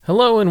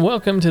Hello and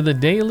welcome to the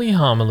Daily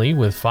Homily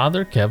with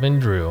Father Kevin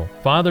Drew.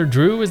 Father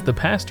Drew is the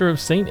pastor of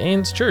St.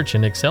 Anne's Church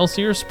in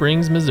Excelsior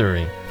Springs,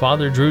 Missouri.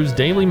 Father Drew's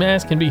daily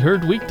mass can be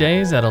heard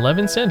weekdays at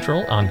 11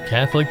 Central on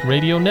Catholic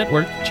Radio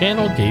Network,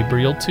 channel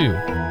Gabriel 2.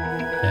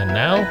 And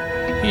now,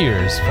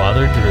 here's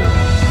Father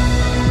Drew.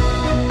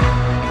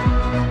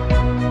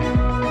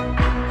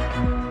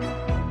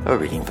 A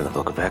reading from the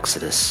book of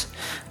Exodus.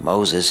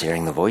 Moses,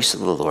 hearing the voice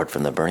of the Lord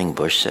from the burning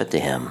bush, said to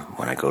him,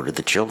 "When I go to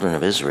the children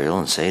of Israel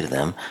and say to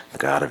them, 'The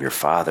God of your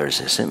fathers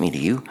has sent me to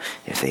you,'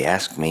 if they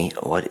ask me,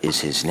 'What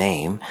is his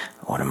name?'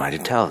 what am I to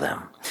tell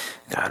them?"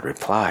 God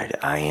replied,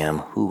 "I am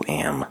who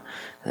am."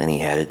 Then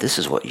he added, "This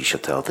is what you shall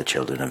tell the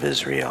children of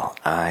Israel.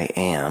 I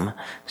am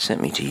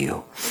sent me to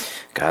you."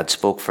 God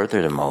spoke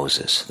further to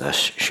Moses, "Thus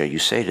shall you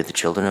say to the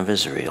children of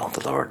Israel,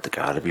 'The Lord, the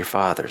God of your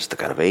fathers, the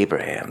God of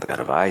Abraham, the God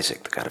of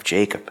Isaac, the God of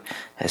Jacob,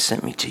 has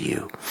sent me to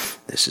you.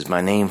 This is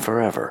my name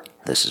forever.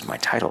 This is my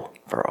title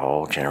for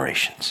all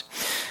generations.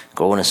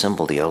 Go and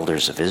assemble the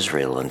elders of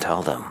Israel and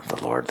tell them,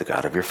 'The Lord, the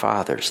God of your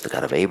fathers, the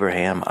God of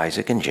Abraham,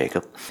 Isaac, and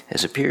Jacob,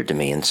 has appeared to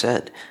me and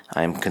said,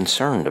 I am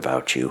concerned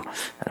about you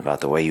and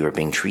about the way you are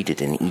being treated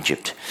in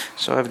Egypt.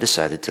 So I have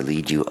decided to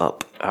lead you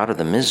up out of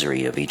the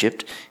misery of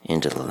Egypt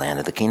into the land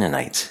of the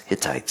Canaanites,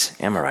 Hittites,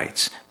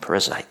 Amorites,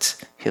 Perizzites,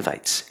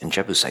 Hivites, and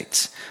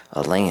Jebusites,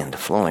 a land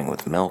flowing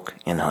with milk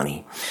and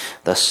honey.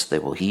 Thus they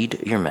will heed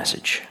your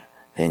message.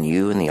 Then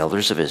you and the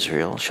elders of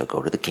Israel shall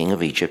go to the king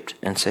of Egypt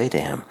and say to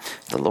him,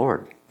 'The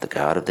Lord, the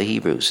God of the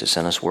Hebrews, has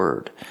sent us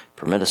word.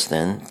 Permit us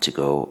then to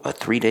go a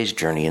 3 days'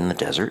 journey in the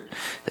desert,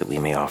 that we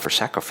may offer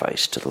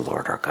sacrifice to the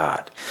Lord our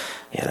God.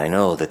 Yet I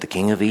know that the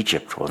king of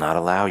Egypt will not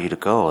allow you to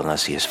go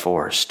unless he is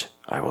forced.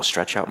 I will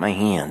stretch out my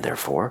hand,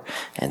 therefore,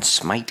 and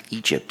smite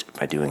Egypt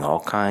by doing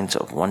all kinds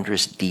of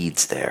wondrous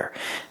deeds there.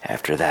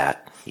 After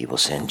that, he will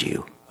send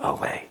you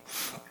away.'"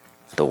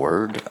 The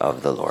word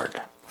of the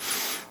Lord.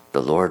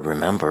 The Lord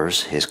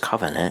remembers his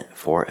covenant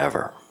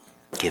forever.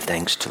 Give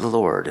thanks to the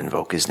Lord,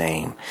 invoke his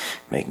name.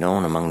 Make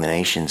known among the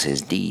nations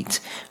his deeds.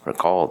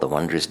 Recall the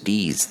wondrous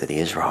deeds that he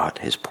has wrought,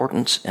 his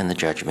portents and the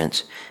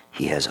judgments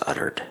he has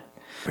uttered.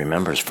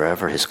 Remembers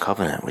forever his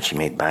covenant, which he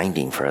made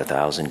binding for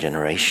 1,000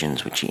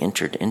 generations, which he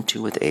entered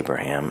into with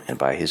Abraham and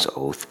by his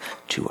oath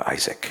to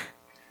Isaac.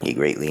 He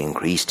greatly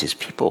increased his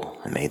people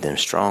and made them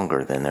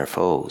stronger than their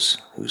foes,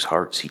 whose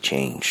hearts he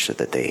changed so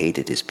that they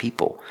hated his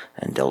people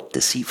and dealt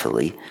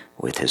deceitfully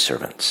with his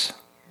servants.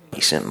 He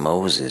sent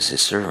Moses,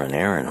 his servant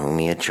Aaron, whom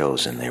he had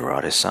chosen. They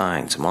wrought his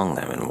signs among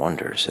them and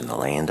wonders in the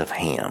land of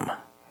Ham.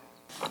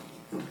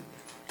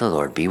 The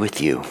Lord be with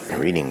you. A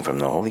reading from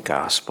the Holy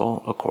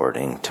Gospel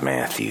according to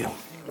Matthew.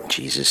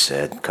 Jesus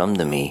said, "Come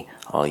to me,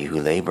 all you who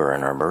labor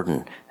and are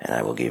burdened, and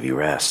I will give you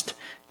rest.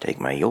 Take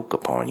my yoke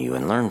upon you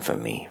and learn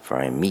from me, for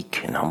I am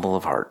meek and humble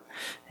of heart,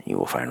 and you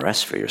will find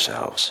rest for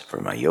yourselves,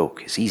 for my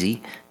yoke is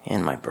easy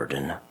and my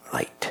burden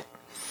light."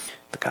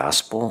 The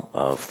Gospel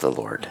of the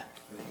Lord.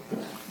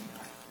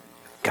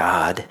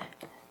 God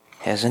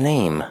has a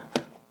name.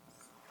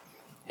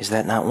 Is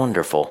that not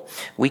wonderful?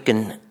 We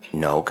can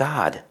know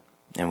God,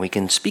 and we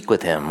can speak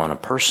with him on a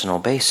personal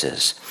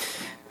basis.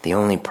 The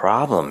only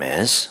problem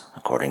is,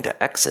 according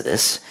to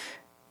Exodus,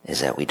 is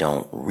that we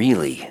don't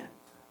really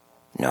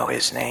know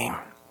his name.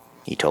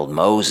 He told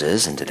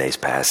Moses in today's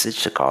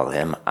passage to call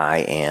him I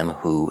am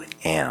who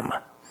am.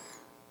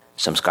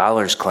 Some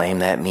scholars claim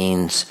that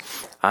means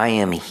I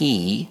am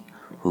he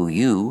who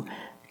you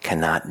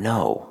cannot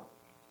know.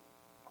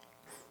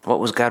 What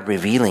was God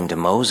revealing to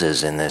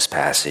Moses in this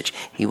passage?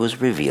 He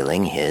was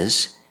revealing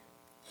his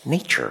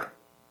nature.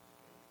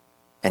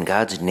 And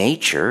God's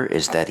nature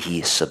is that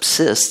he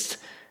subsists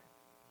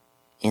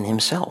in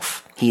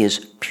himself. He is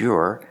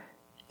pure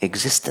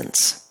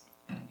existence.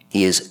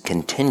 He is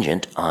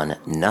contingent on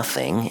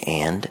nothing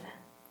and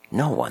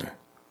no one.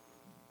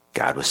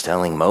 God was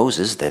telling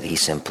Moses that he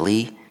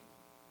simply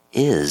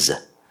is,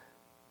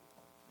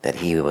 that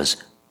he was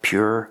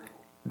pure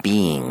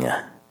being.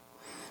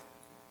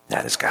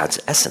 That is God's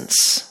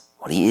essence,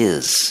 what he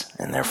is,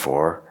 and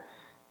therefore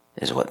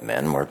is what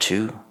men were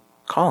to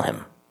call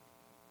him.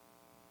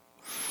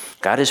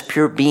 God is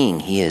pure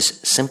being. He is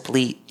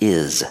simply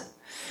is.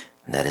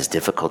 And that is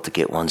difficult to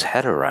get one's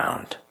head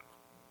around.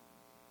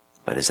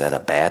 But is that a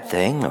bad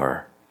thing,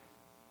 or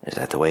is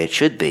that the way it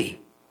should be?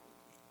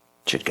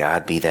 Should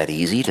God be that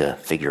easy to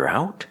figure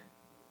out?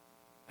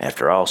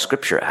 After all,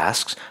 Scripture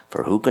asks,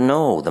 "For who can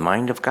know the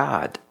mind of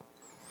God?"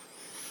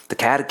 The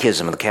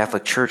Catechism of the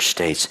Catholic Church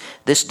states,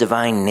 "This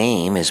divine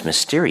name is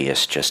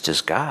mysterious, just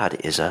as God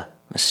is a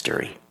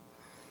mystery."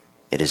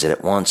 It is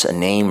at once a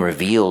name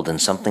revealed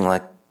and something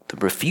like the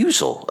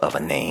refusal of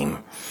a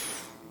name.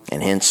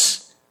 And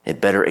hence,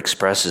 it better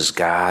expresses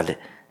God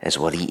as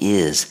what he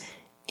is,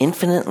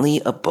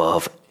 infinitely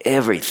above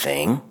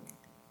everything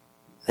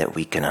that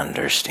we can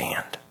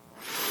understand.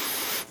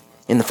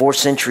 In the 4th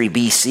century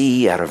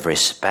BC, out of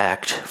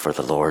respect for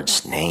the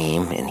Lord's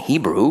name in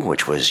Hebrew,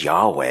 which was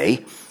Yahweh,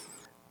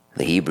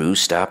 the Hebrews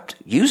stopped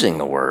using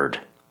the word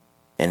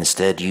and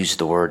instead used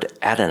the word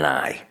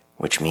Adonai,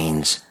 which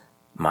means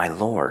my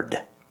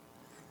Lord.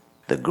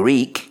 The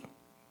Greek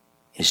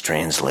is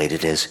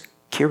translated as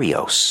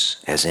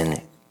Kyrios, as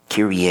in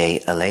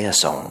Kyrie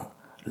eleison,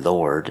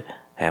 Lord,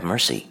 have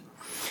mercy.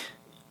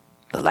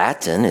 The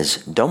Latin is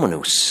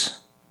Dominus,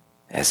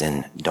 as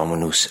in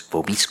Dominus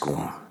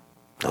vobiscum,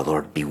 the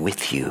Lord be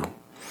with you.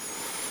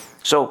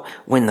 So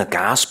when the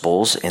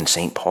Gospels and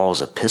St.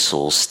 Paul's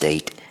epistles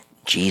state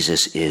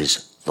Jesus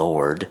is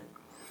Lord,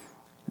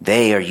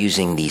 they are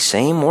using the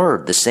same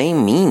word, the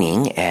same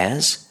meaning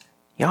as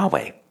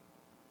Yahweh.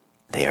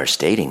 They are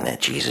stating that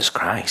Jesus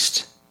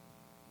Christ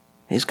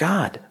is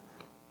God.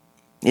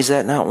 Is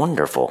that not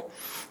wonderful?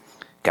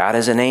 God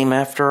is a name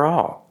after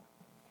all.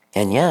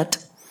 And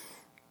yet,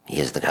 he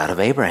is the God of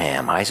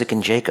Abraham, Isaac,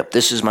 and Jacob.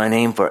 This is my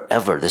name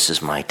forever. This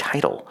is my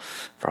title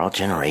for all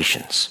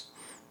generations.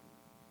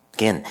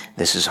 Again,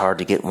 this is hard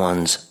to get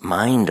one's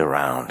mind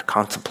around,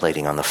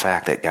 contemplating on the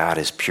fact that God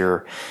is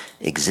pure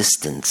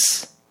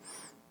existence.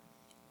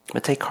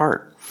 But take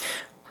heart.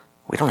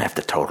 We don't have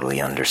to totally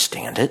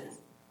understand it.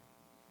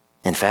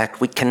 In fact,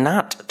 we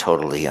cannot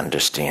totally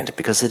understand it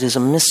because it is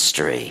a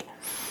mystery.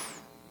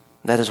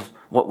 That is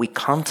what we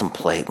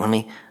contemplate when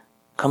we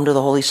come to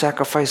the holy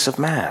sacrifice of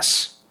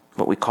Mass,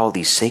 what we call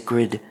these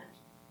sacred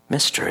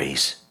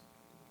mysteries.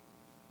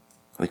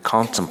 We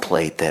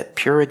contemplate that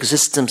pure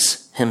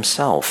existence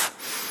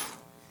himself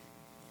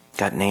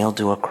got nailed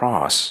to a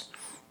cross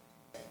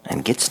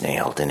and gets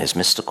nailed in his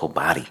mystical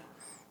body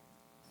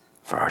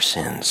for our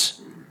sins.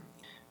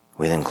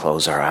 We then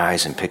close our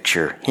eyes and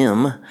picture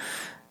him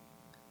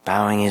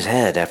bowing his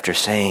head after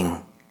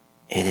saying,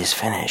 "It is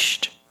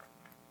finished."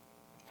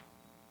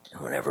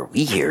 And whenever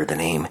we hear the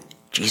name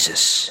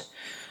Jesus,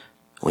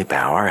 we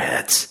bow our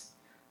heads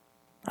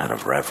out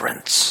of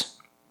reverence.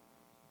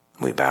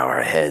 We bow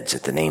our heads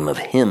at the name of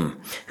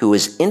him who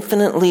is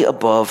infinitely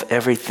above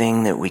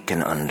everything that we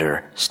can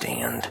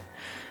understand.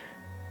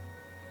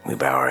 We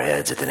bow our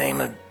heads at the name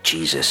of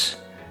Jesus,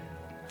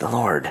 the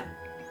Lord.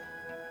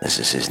 This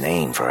is his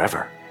name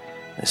forever.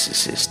 This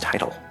is his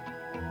title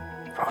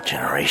for all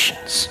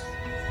generations.